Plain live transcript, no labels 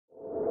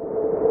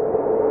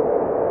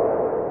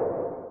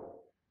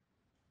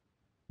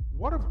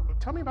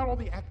tell me about all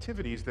the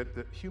activities that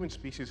the human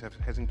species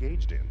has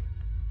engaged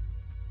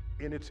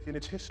in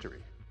its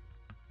history.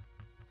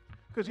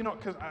 Because,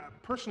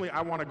 personally,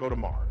 I want to go to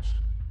Mars,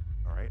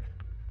 all right?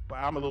 But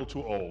I'm a little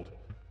too old,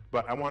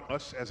 but I want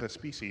us as a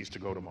species to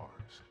go to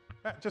Mars.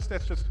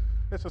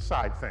 That's a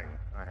side thing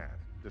I have.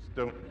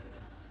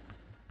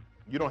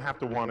 You don't have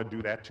to want to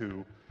do that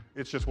too.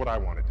 It's just what I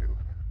want to do.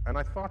 And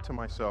I thought to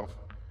myself,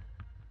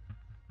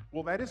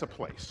 well, that is a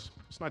place.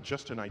 It's not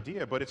just an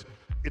idea, but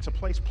it's a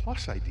place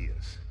plus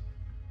ideas.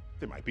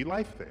 There might be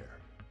life there.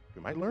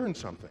 We might learn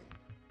something.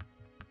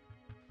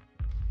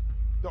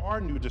 There are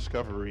new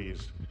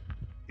discoveries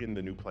in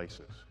the new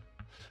places.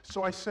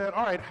 So I said,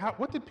 all right,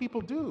 what did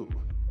people do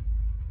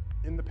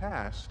in the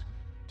past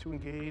to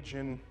engage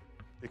in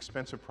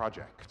expensive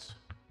projects?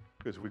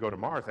 Because if we go to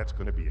Mars, that's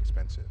going to be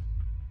expensive.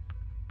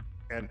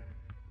 And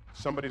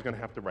somebody's going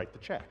to have to write the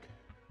check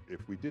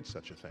if we did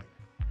such a thing.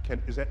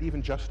 Is that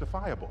even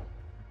justifiable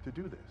to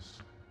do this?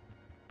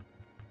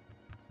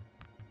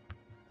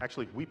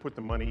 Actually, we put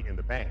the money in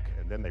the bank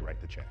and then they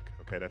write the check.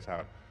 Okay, that's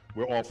how,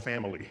 we're all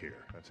family here.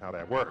 That's how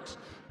that works.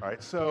 All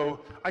right,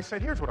 so I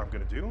said, here's what I'm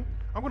going to do.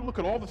 I'm going to look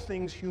at all the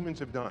things humans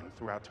have done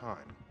throughout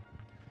time.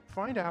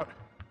 Find out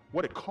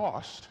what it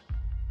cost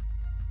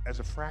as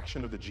a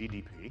fraction of the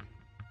GDP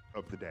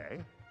of the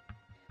day.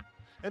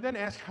 And then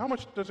ask, how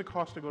much does it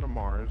cost to go to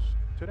Mars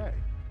today?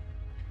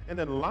 And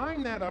then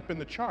line that up in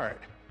the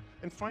chart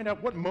and find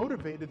out what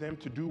motivated them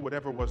to do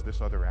whatever was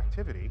this other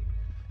activity.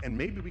 And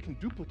maybe we can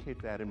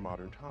duplicate that in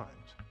modern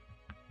times.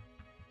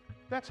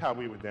 That's how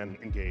we would then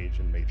engage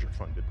in major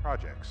funded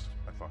projects,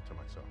 I thought to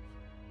myself.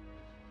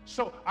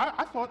 So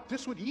I thought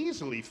this would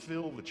easily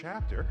fill the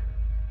chapter,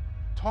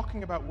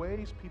 talking about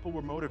ways people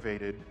were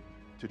motivated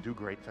to do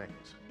great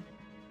things.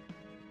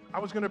 I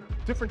was going to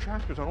different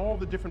chapters on all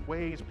the different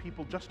ways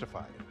people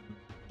justified it.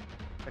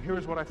 And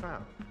here's what I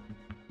found.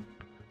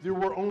 There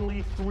were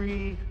only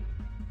 3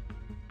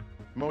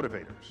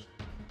 motivators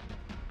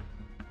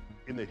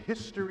in the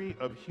history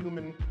of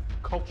human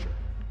culture.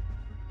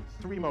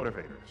 3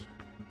 motivators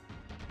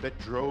that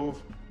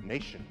drove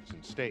nations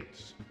and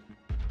states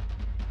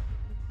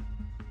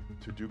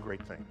to do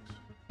great things.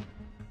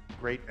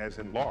 Great as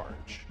in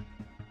large,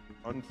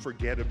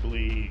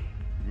 unforgettably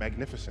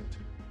magnificent,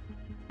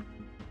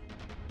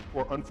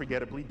 or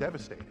unforgettably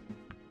devastating.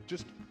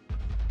 Just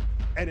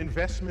an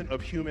investment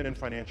of human and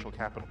financial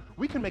capital.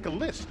 We can make a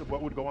list of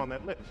what would go on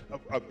that list,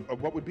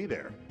 of what would be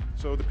there.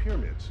 So the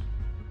pyramids,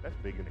 that's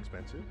big and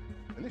expensive,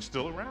 and they're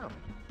still around.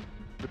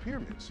 The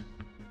pyramids.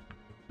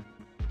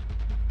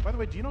 By the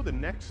way, do you know the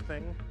next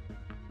thing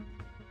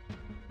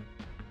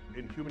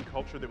in human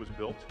culture that was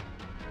built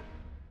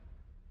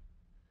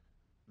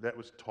that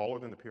was taller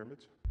than the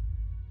pyramids?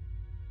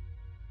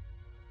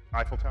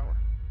 Eiffel Tower.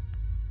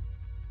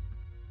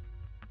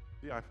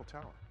 The Eiffel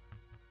Tower.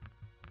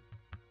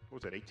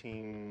 What was that,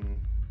 18,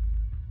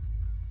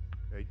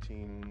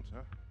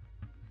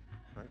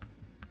 right?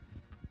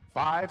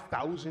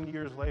 5,000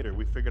 years later,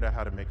 we figured out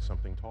how to make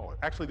something taller.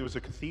 Actually, there was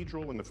a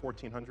cathedral in the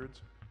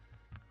 1400s,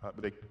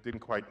 but they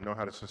didn't quite know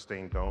how to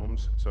sustain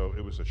domes, so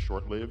it was a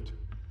short-lived.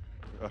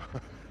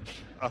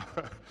 All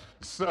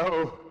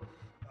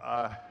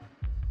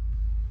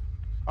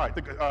right,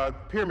 the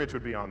pyramids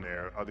would be on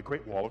there, the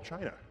Great Wall of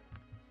China,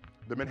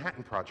 the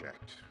Manhattan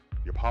Project,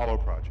 the Apollo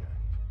Project,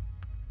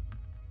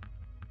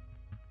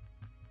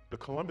 the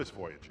Columbus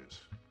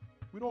voyages.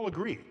 We'd all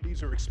agree,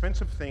 these are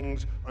expensive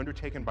things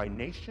undertaken by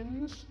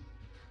nations.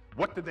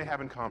 What did they have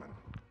in common?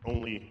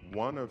 Only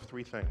one of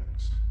 3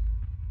 things.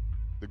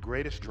 The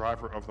greatest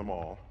driver of them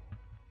all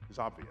is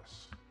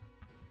obvious.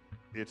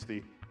 It's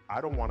the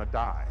I don't want to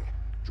die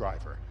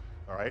driver,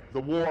 all right?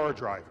 The war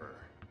driver.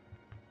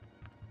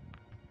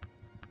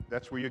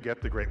 That's where you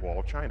get the Great Wall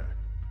of China.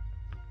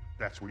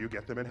 That's where you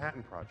get the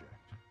Manhattan Project.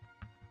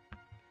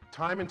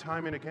 Time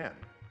and again,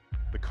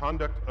 the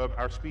conduct of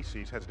our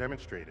species has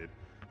demonstrated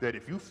that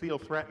if you feel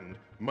threatened,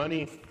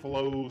 money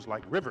flows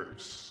like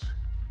rivers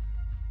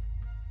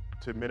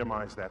to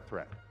minimize that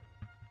threat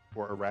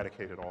or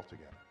eradicate it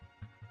altogether.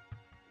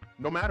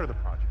 No matter the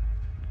project.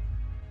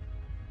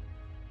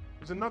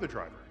 There's another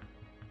driver,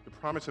 the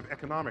promise of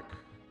economic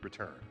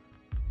return.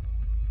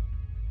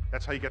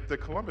 That's how you get the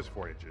Columbus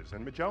voyages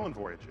and Magellan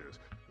voyages,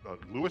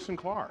 Lewis and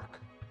Clark.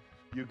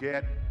 You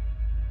get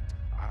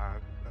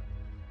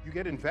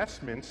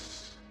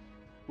investments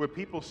where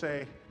people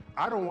say,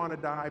 I don't want to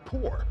die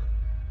poor.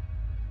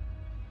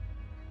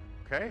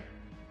 Okay?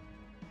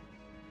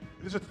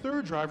 There's a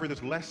third driver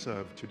there's less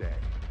of today.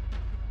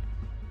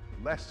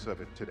 Less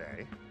of it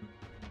today.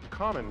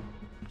 Common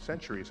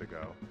centuries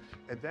ago,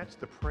 and that's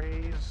the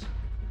praise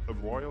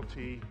of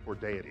royalty or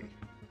deity.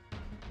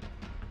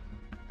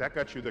 That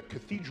got you the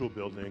cathedral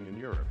building in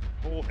Europe.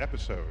 Whole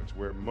episodes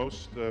where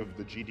most of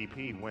the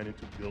GDP went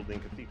into building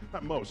cathedrals.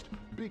 Not most,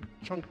 big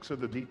chunks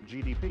of the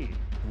GDP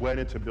went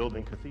into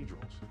building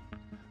cathedrals.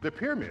 The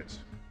pyramids,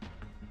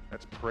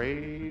 that's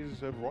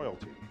praise of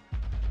royalty.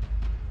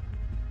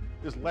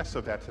 There's less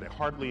of that today,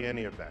 hardly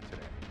any of that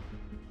today.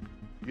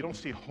 You don't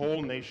see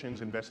whole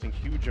nations investing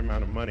huge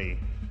amount of money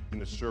in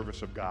the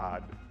service of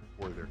God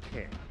or their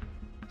king.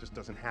 just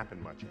doesn't happen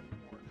much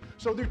anymore.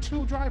 So there are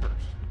two drivers.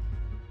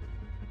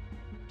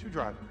 Two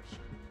drivers.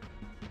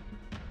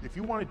 If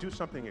you want to do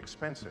something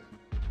expensive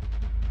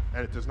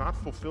and it does not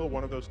fulfill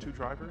one of those two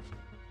drivers,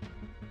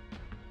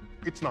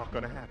 it's not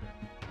going to happen.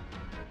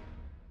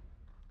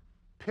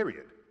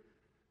 Period.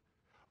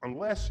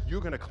 Unless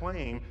you're going to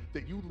claim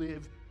that you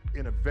live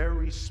in a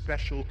very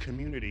special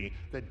community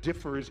that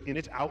differs in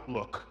its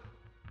outlook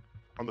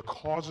on the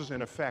causes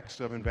and effects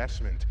of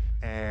investment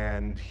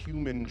and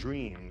human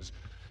dreams.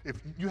 If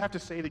you have to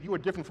say that you are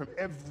different from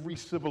every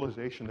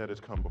civilization that has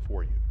come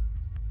before you.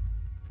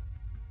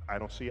 I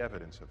don't see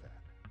evidence of that.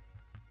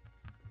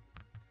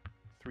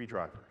 Three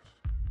drivers.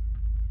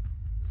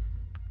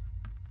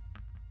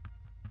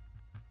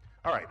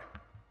 All right,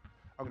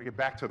 I'm going to get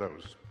back to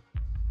those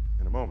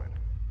in a moment.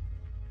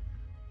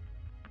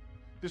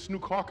 This new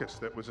caucus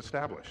that was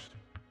established,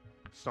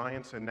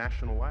 Science and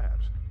National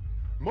Labs.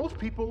 Most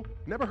people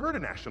never heard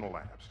of national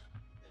labs.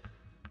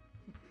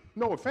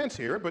 No offense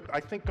here, but I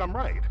think I'm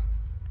right.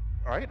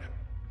 All right?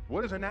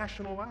 What is a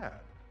national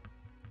lab?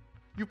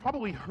 You've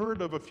probably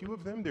heard of a few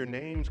of them. Their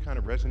names kind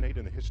of resonate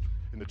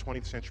in the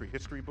 20th century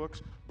history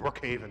books.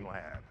 Brookhaven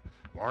Lab,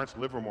 Lawrence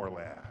Livermore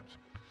Labs,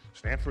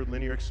 Stanford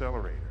Linear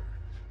Accelerator.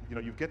 You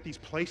know, you get these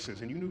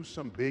places and you knew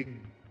some big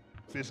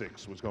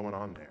physics was going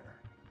on there.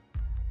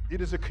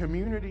 It is a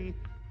community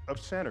of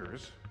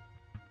centers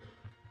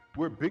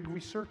where big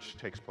research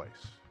takes place.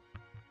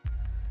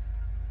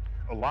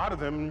 A lot of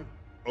them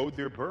owed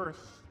their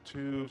birth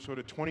to sort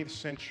of 20th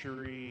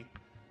century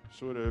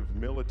sort of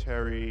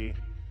military.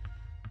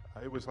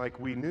 It was like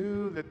we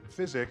knew that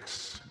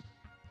physicists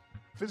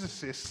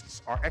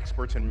are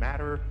experts in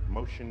matter,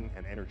 motion,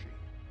 and energy.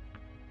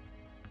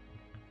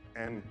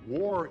 And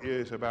war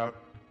is about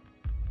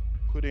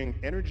putting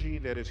energy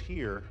that is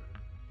here,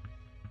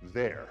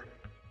 there.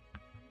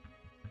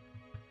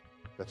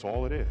 That's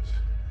all it is,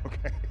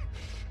 okay?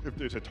 If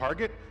there's a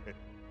target,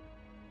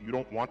 you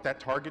don't want that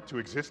target to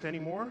exist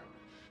anymore,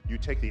 you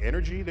take the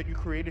energy that you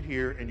created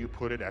here and you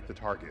put it at the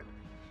target.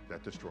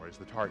 That destroys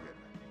the target.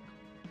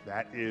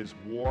 That is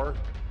war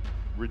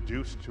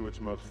reduced to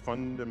its most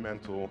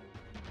fundamental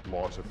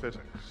laws of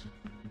physics.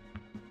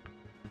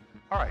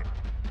 All right,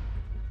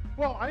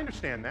 well, I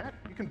understand that.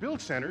 You can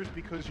build centers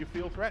because you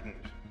feel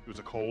threatened. It was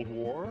a Cold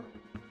War.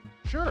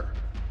 Sure,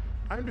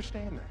 I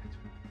understand that.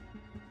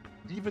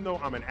 Even though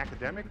I'm an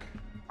academic,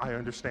 I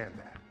understand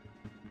that.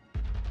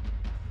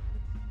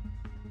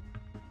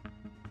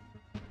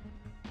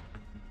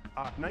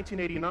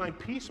 1989,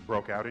 peace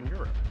broke out in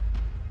Europe.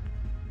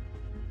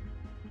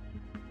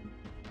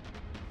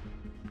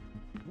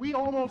 We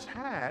almost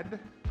had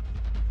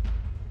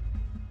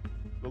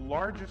the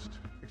largest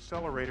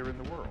accelerator in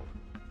the world,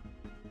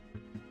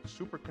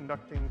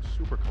 superconducting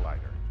super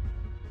collider.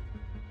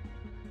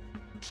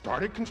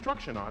 Started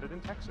construction on it in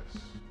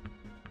Texas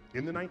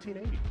in the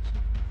 1980s.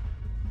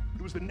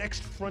 It was the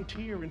next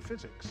frontier in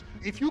physics.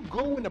 If you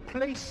go in a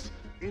place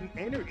in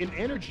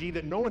energy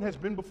that no one has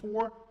been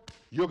before,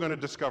 you're going to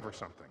discover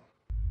something.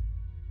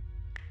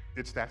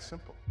 It's that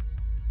simple.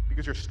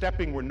 Because you're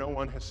stepping where no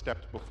one has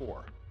stepped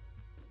before.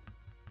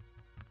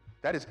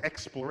 That is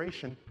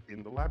exploration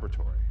in the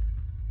laboratory.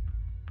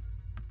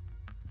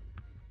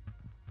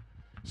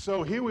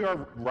 So here we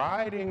are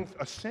riding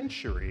a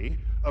century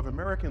of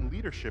American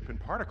leadership in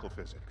particle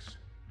physics.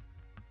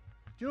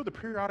 Do you know the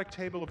periodic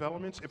table of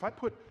elements? If I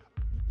put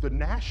the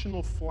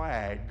national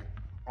flag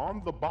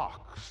on the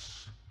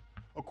box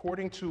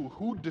according to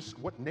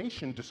what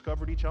nation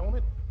discovered each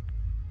element,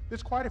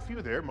 there's quite a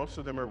few there. Most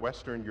of them are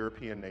Western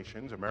European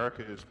nations.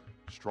 America is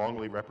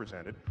strongly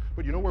represented.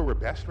 But you know where we're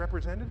best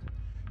represented?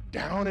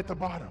 Down at the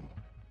bottom,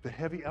 the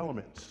heavy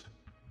elements.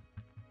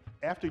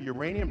 After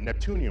uranium,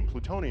 neptunium,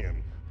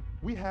 plutonium,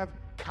 we have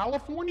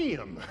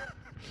californium.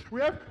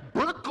 We have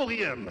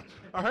berkelium,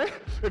 all right?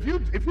 If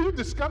you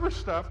discover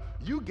stuff,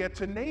 you get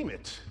to name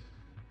it.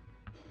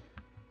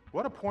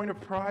 What a point of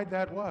pride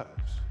that was.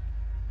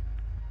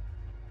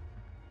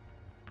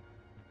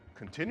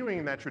 Continuing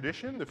in that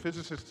tradition, the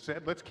physicists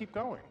said, let's keep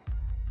going.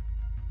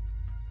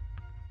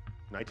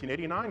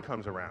 1989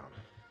 comes around.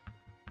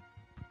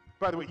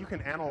 By the way, you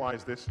can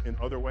analyze this in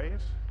other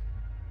ways.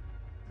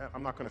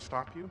 I'm not going to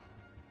stop you.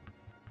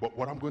 But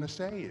what I'm going to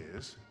say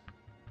is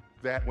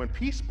that when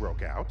peace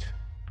broke out,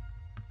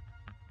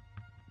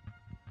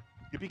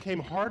 it became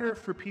harder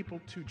for people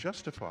to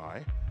justify,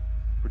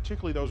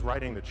 particularly those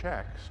writing the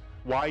checks,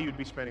 why you'd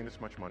be spending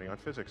this much money on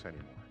physics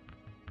anymore.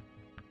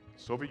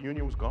 The Soviet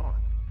Union was gone.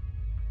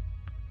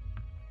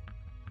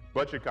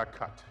 Budget got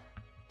cut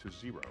to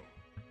zero.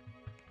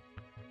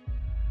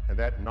 And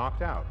that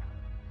knocked out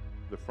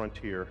the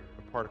frontier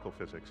of particle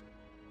physics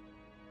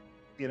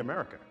in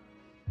America.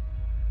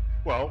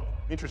 Well,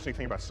 interesting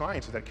thing about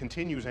science is that it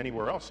continues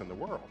anywhere else in the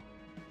world.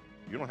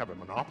 You don't have a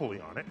monopoly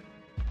on it.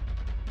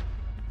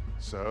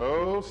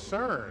 So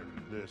CERN,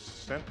 the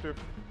center,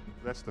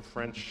 that's the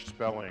French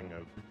spelling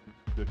of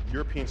the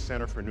European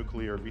Center for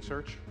Nuclear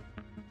Research.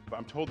 But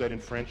I'm told that in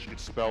French it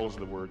spells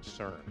the word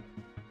CERN.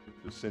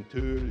 The Centre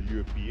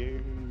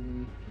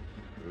Européen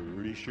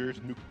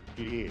Recherche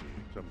Nucléaire,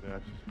 something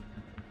like that.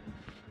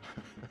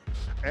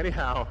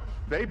 Anyhow,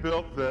 they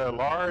built the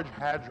Large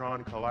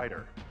Hadron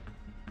Collider,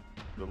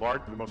 the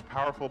most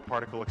powerful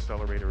particle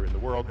accelerator in the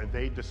world, and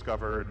they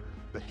discovered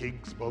the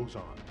Higgs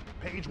boson.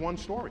 Page one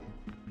story,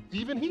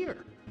 even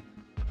here.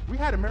 We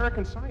had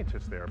American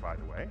scientists there, by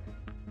the way,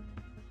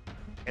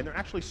 and there are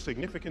actually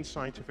significant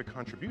scientific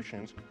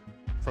contributions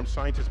from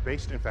scientists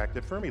based, in fact,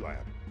 at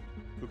Fermilab,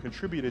 who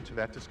contributed to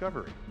that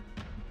discovery.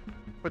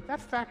 But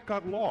that fact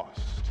got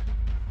lost.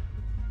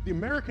 The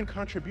American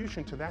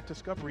contribution to that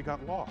discovery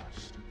got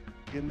lost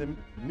in the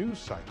news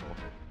cycle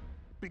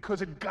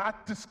because it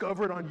got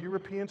discovered on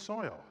European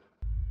soil.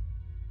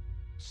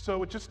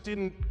 So it just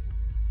didn't,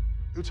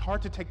 it's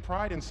hard to take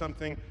pride in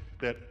something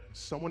that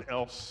someone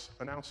else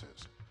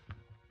announces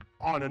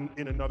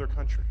in another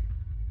country.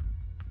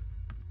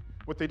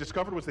 What they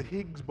discovered was the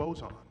Higgs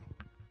boson.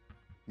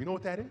 You know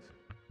what that is?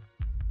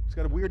 It's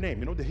got a weird name.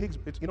 You know, the Higgs,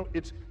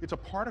 it's a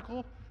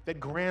particle that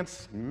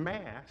grants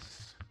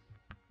mass.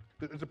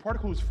 It's a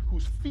particle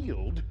whose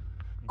field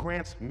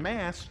grants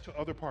mass to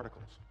other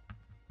particles.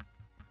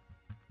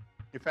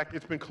 In fact,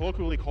 it's been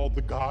colloquially called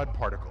the God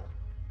particle.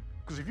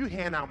 Because if you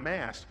hand out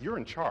mass, you're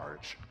in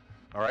charge,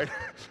 all right,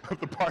 of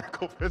the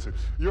particle physics.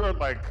 You're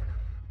like,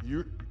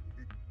 you're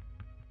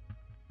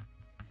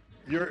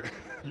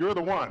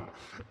the one.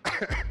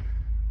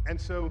 And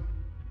so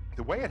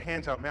the way it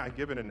hands out mass, I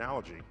give an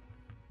analogy.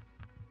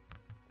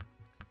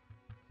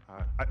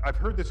 I've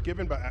heard this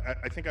given, but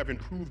I think I've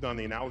improved on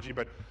the analogy,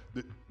 but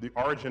the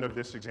origin of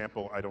this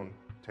example I don't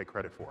take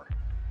credit for.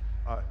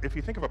 If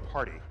you think of a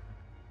party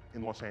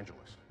in Los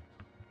Angeles,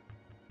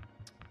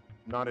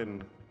 not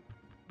in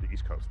the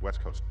East Coast,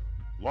 West Coast,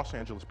 Los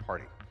Angeles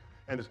party,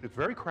 and it's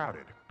very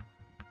crowded,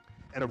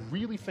 and a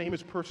really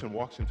famous person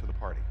walks into the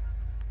party.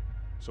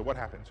 So what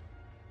happens?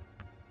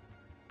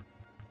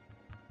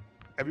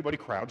 Everybody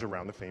crowds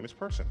around the famous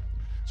person.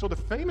 So the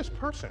famous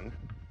person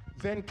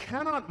then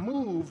cannot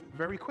move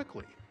very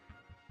quickly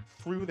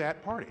through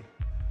that party.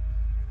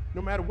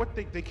 No matter what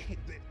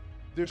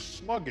they're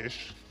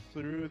sluggish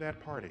through that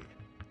party.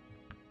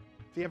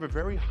 They have a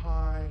very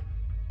high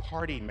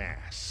party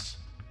mass.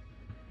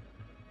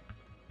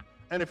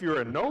 And if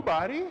you're a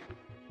nobody,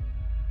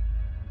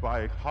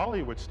 by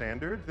Hollywood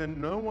standards,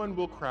 then no one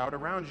will crowd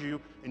around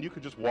you and you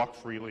can just walk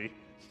freely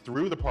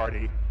through the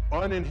party,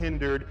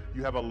 unhindered.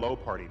 You have a low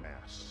party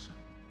mass.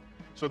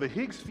 So the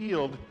Higgs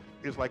field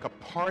is like a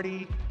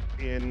party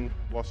in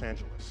Los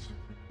Angeles.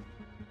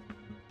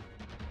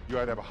 You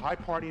either have a high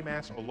party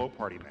mass or low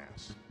party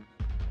mass.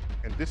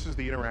 And this is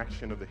the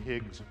interaction of the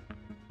Higgs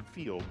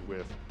field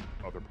with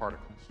other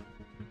particles.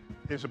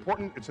 It's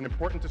important, it's an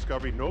important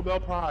discovery. Nobel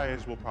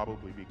Prize will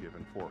probably be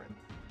given for it.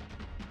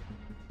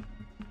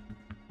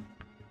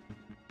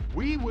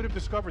 We would have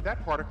discovered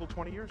that particle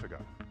 20 years ago.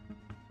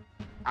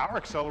 Our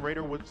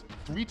accelerator was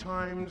 3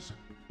 times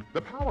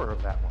the power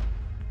of that one.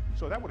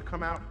 So that would have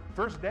come out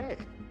first day.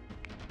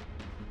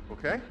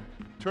 Okay?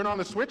 Turn on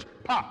the switch,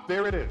 pop,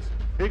 there it is.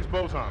 Higgs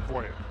boson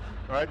for you.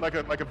 All right, like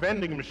a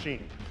vending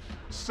machine.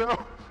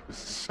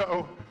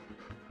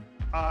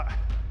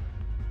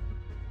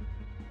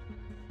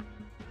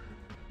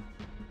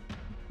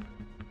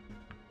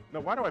 Now,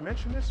 why do I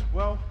mention this?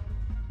 Well,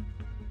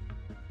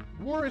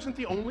 war isn't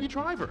the only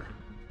driver.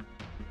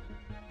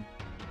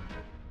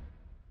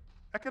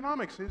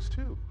 Economics is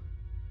too.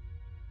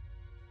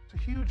 It's a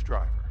huge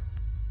driver.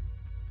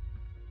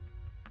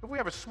 If we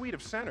have a suite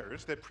of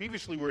centers that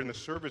previously were in the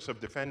service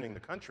of defending the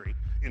country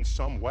in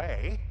some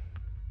way,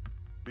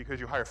 because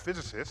you hire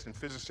physicists, and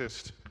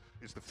physicist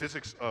is the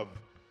physics of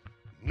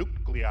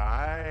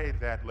nuclei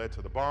that led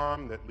to the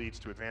bomb that leads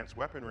to advanced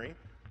weaponry,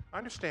 I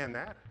understand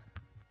that.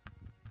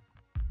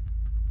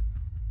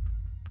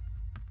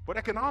 But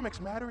economics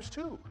matters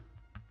too.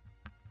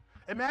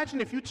 Imagine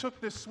if you took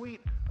this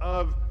suite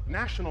of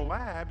national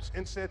labs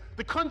and said,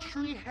 the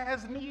country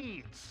has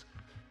needs.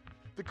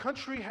 The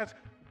country has,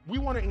 we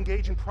want to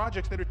engage in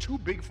projects that are too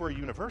big for a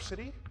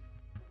university.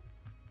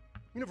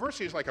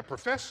 University is like a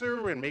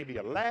professor and maybe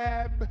a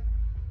lab.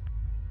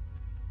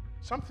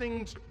 Some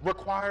things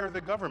require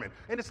the government,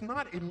 and it's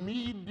not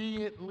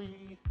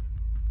immediately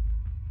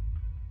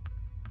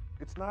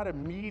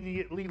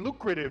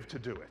lucrative to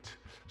do it.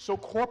 So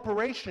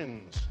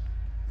corporations,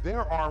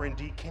 their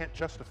R&D can't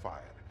justify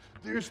it.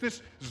 There's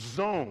this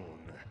zone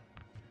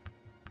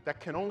that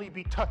can only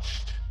be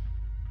touched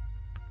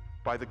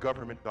by the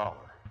government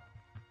dollar,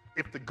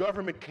 if the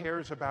government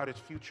cares about its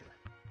future.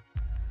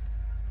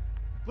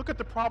 Look at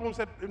the problems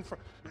that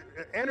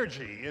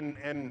energy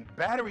and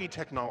battery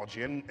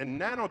technology and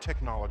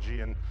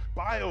nanotechnology and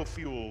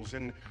biofuels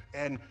and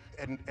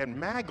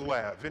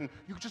maglev, and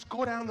you just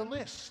go down the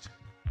list.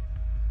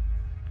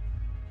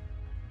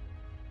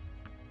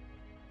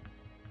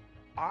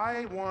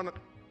 I want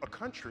a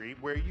country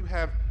where you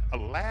have a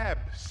lab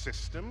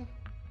system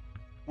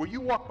where you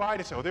walk by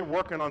and say, oh, they're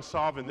working on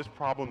solving this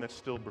problem that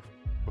still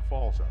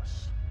befalls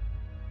us.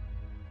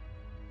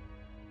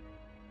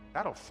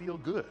 That'll feel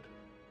good.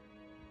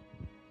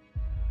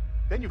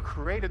 Then you've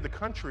created the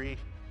country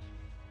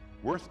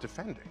worth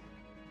defending.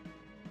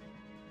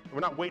 We're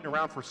not waiting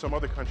around for some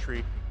other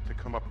country to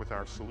come up with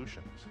our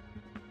solutions.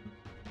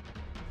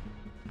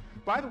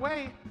 By the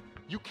way,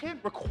 you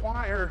can't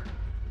require,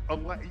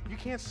 you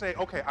can't say,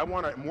 okay, I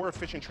want a more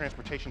efficient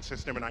transportation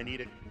system and I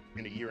need it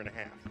in a year and a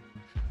half.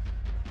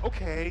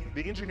 Okay,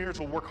 the engineers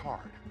will work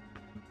hard.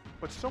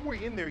 But somewhere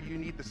in there, you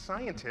need the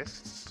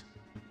scientists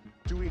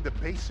doing the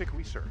basic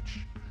research.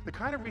 The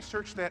kind of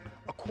research that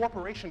a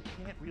corporation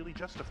can't really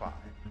justify.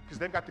 Because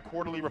they've got the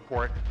quarterly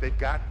report, they've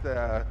got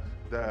the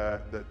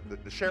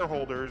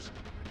shareholders,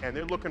 and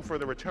they're looking for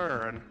the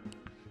return.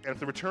 And if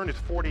the return is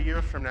 40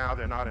 years from now,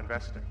 they're not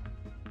investing.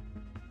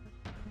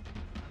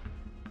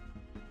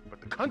 But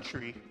the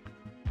country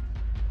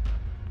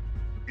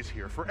is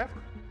here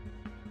forever.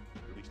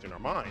 At least in our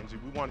minds,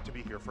 we want it to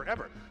be here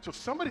forever. So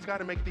somebody's got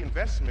to make the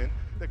investment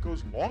that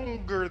goes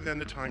longer than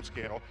the time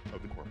scale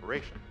of the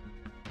corporation.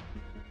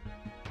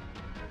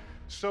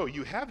 So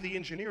you have the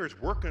engineers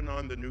working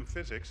on the new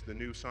physics, the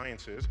new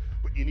sciences,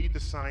 but you need the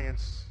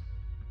science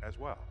as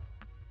well.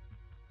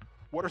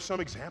 What are some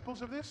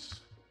examples of this?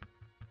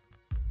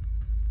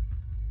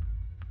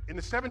 In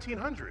the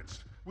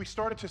 1700s, we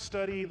started to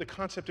study the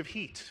concept of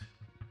heat,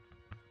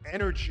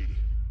 energy.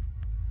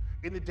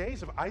 In the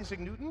days of Isaac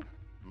Newton,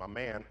 my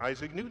man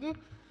Isaac Newton,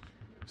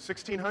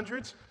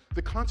 1600s,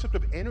 the concept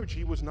of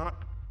energy was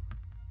not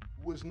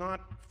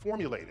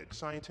formulated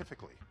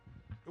scientifically.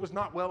 It was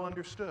not well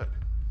understood.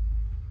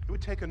 It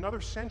would take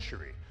another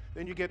century.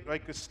 Then you get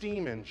like a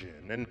steam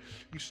engine, and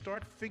you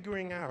start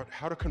figuring out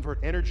how to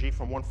convert energy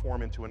from one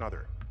form into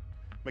another.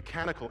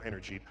 Mechanical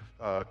energy,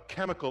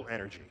 chemical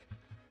energy,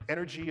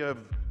 energy of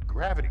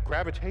gravity,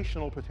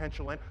 gravitational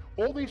potential, and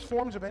all these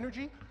forms of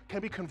energy can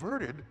be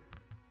converted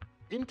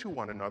into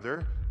one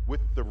another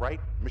with the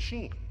right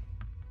machine.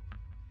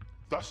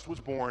 Thus was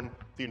born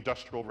the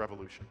Industrial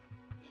Revolution.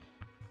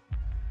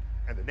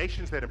 And the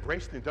nations that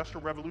embraced the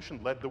Industrial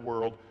Revolution led the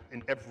world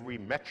in every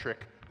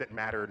metric that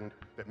mattered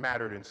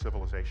in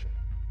civilization,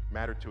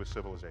 mattered to a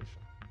civilization.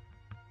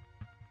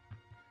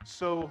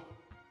 So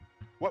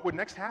what would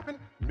next happen?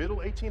 Middle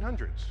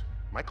 1800s,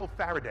 Michael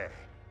Faraday,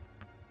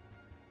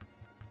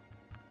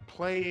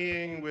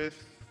 playing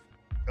with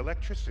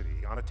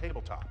electricity on a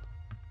tabletop.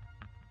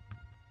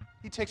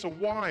 He takes a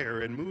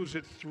wire and moves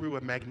it through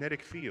a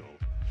magnetic field,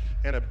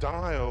 and a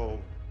dial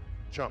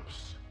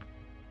jumps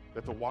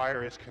that the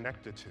wire is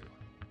connected to.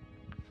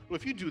 Well,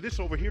 if you do this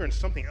over here and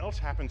something else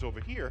happens over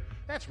here,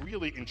 that's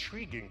really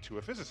intriguing to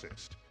a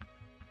physicist.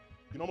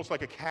 You know, almost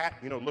like a cat,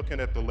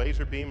 looking at the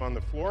laser beam on the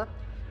floor.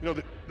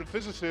 The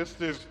physicist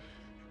is,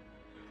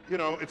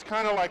 it's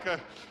kind of like a,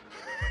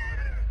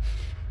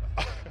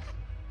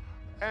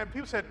 and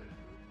people said,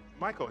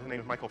 Michael, his name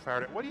is Michael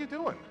Faraday, what are you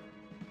doing?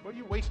 What are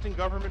you wasting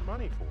government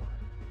money for?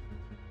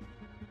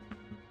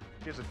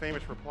 He has a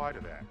famous reply to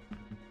that.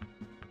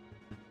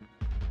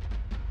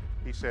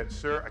 He said,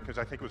 sir, because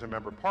I think it was a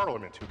member of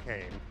parliament who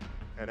came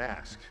and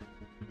asked,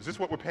 is this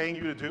what we're paying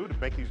you to do, to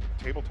make these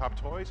tabletop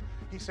toys?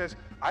 He says,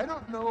 I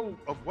don't know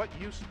of what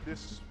use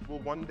this will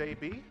one day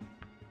be,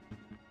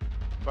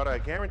 but I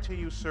guarantee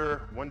you,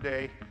 sir, one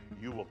day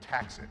you will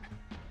tax it.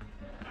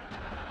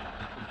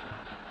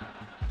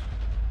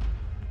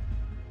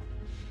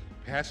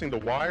 Passing the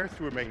wire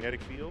through a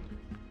magnetic field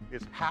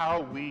is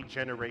how we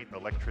generate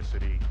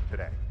electricity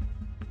today.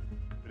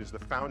 It is the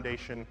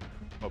foundation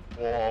of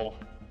all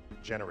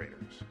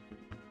generators,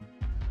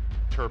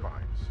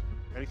 turbines.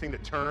 Anything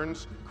that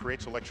turns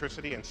creates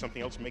electricity and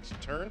something else makes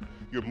it turn.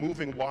 You're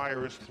moving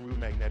wires through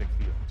magnetic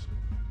fields.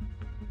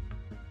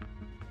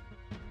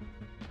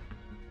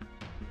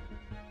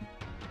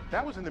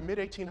 That was in the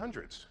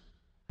mid-1800s.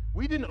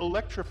 We didn't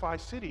electrify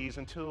cities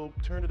until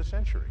the turn of the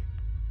century,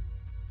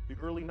 the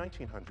early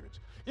 1900s.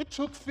 It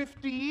took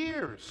 50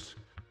 years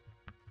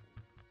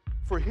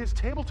for his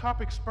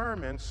tabletop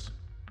experiments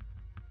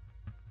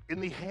in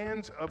the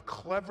hands of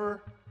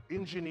clever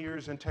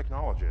engineers and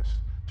technologists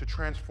to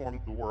transform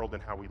the world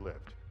and how we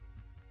lived.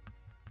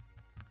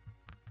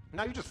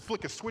 Now you just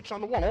flick a switch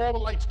on the wall, all the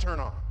lights turn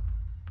on.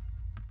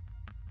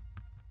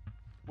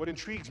 What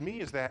intrigues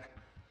me is that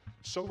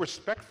so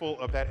respectful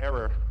of that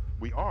era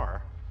we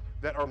are,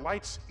 that our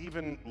lights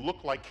even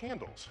look like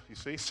candles, you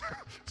see?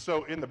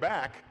 So in the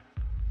back,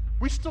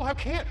 we still have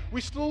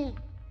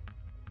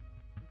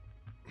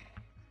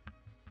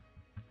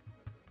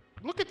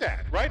look at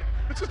that, right?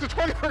 This is the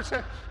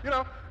 21st,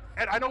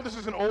 and I know this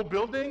is an old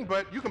building,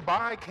 but you can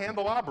buy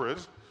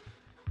candelabras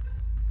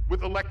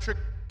with electric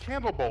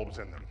candle bulbs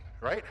in them,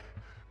 right?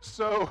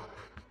 So,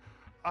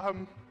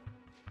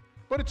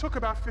 but it took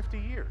about 50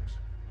 years.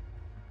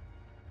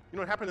 You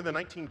know what happened in the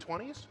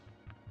 1920s?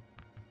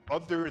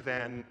 Other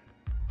than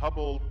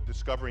Hubble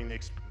discovering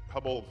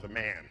Hubble the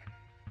man,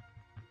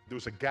 there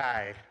was a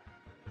guy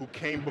who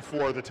came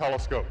before the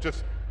telescope,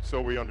 just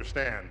so we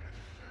understand.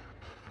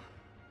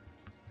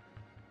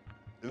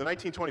 In the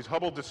 1920s,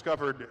 Hubble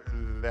discovered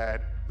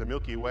that the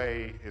Milky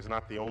Way is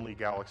not the only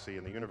galaxy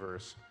in the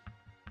universe.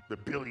 There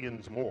are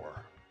billions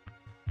more,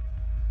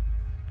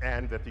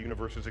 and that the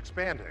universe is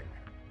expanding.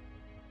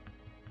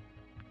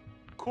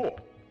 Cool.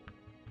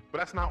 But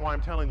that's not why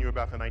I'm telling you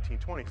about the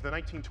 1920s. The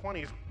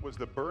 1920s was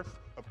the birth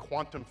of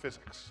quantum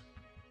physics.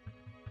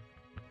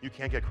 You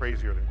can't get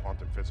crazier than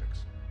quantum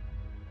physics.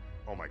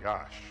 oh my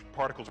gosh,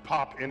 particles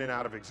pop in and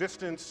out of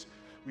existence.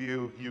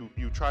 You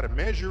try to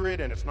measure it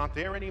and it's not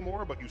there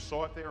anymore, but you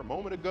saw it there a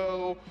moment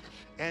ago.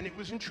 And it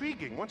was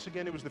intriguing. Once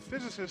again, it was the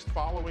physicist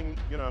following,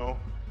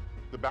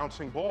 the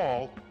bouncing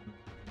ball.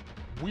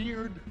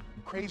 Weird,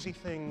 crazy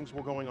things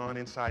were going on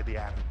inside the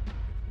atom.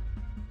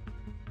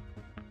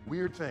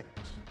 Weird things.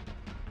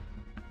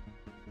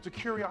 It's a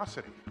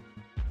curiosity.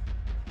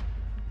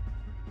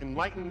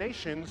 Enlightened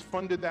nations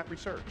funded that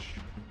research.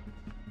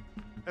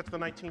 That's the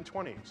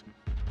 1920s.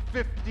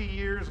 50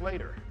 years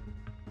later,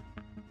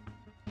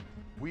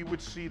 we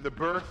would see the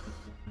birth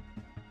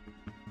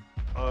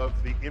of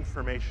the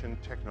information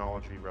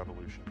technology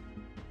revolution.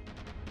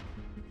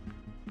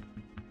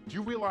 Do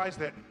you realize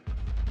that,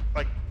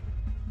 like,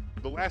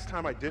 the last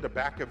time I did a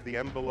back of the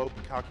envelope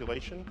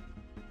calculation,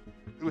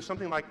 it was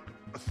something like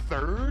a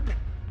third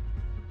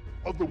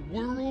of the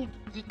world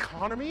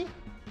economy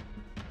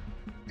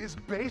is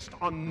based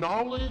on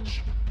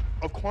knowledge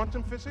of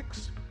quantum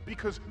physics,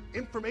 because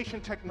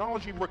information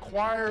technology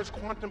requires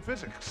quantum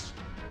physics.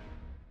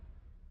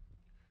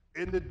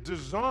 In the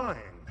design,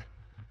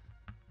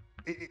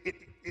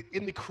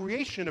 in the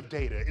creation of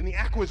data, in the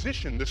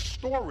acquisition, the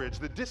storage,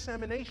 the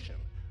dissemination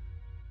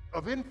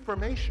of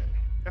information.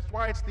 That's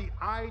why it's the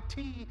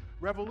IT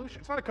revolution.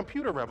 It's not a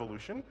computer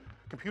revolution.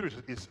 Computers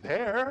is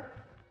there.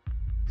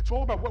 It's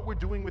all about what we're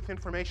doing with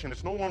information.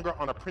 It's no longer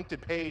on a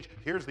printed page,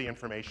 here's the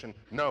information.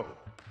 No.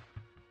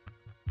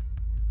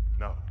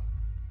 No.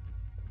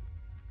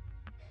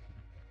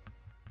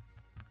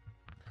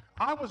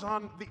 I was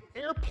on the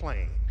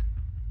airplane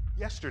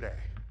yesterday,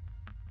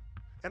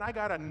 and I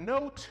got a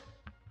note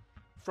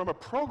from a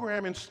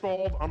program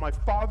installed on my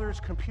father's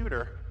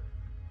computer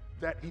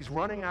that he's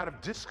running out of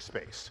disk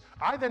space.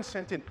 I then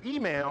sent an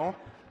email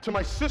to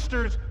my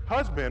sister's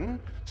husband,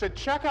 said,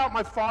 check out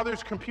my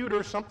father's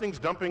computer, something's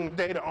dumping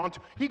data onto.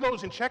 He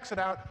goes and checks it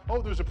out.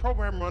 Oh, there's a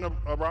program run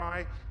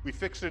awry. We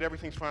fixed it,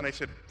 everything's fine. I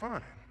said,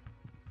 fine.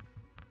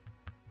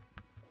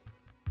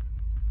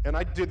 And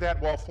I did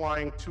that while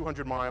flying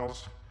 200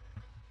 miles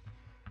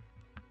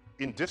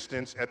in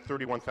distance at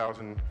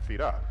 31,000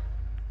 feet up.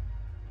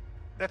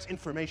 That's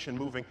information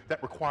moving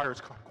that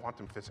requires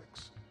quantum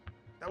physics.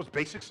 That was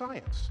basic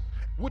science,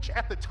 which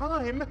at the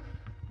time,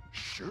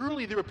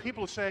 surely there were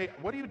people who say,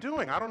 what are you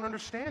doing? I don't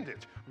understand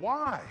it.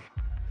 Why?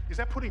 Is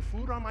that putting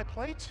food on my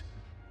plate?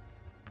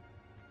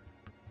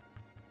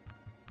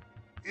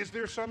 Is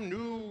there some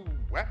new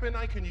weapon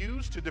I can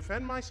use to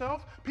defend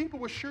myself? People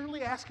were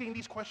surely asking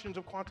these questions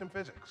of quantum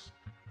physics.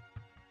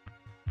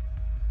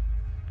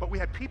 But we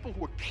had people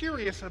who were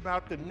curious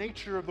about the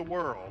nature of the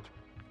world,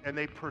 and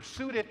they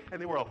pursued it,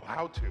 and they were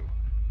allowed to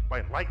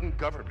by enlightened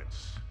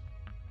governments.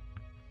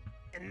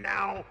 And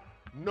now,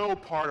 no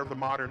part of the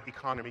modern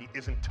economy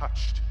isn't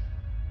touched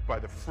by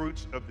the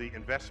fruits of the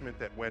investment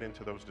that went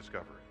into those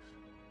discoveries.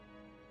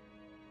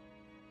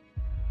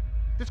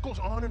 This goes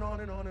on and on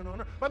and on and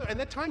on. By the way, and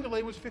that time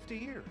delay was 50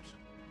 years.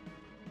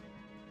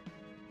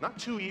 Not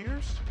 2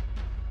 years.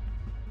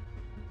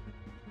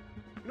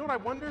 You know what I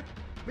wonder?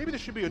 Maybe there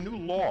should be a new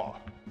law.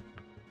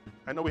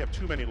 I know we have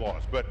too many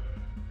laws, but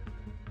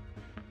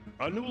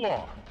a new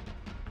law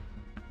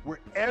where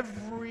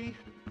every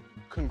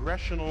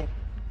congressional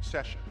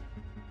session,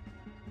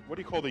 what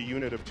do you call the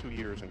unit of 2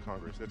 years in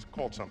Congress? That's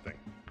called something.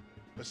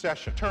 A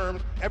session.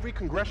 Terms, every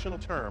congressional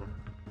term,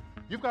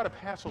 you've got to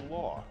pass a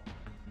law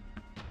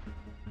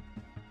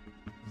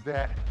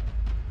that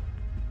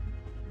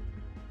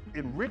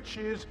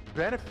enriches,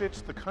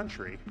 benefits the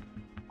country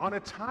on a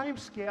time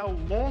scale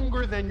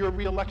longer than your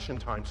re-election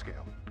time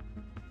scale.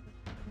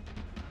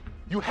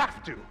 You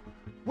have to.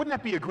 Wouldn't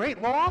that be a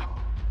great law?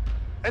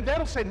 And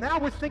that'll say, now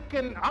we're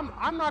thinking,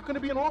 I'm not going to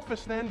be in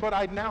office then, but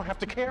I now have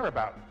to care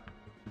about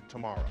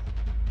tomorrow.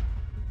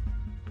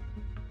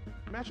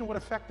 Imagine what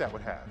effect that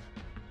would have.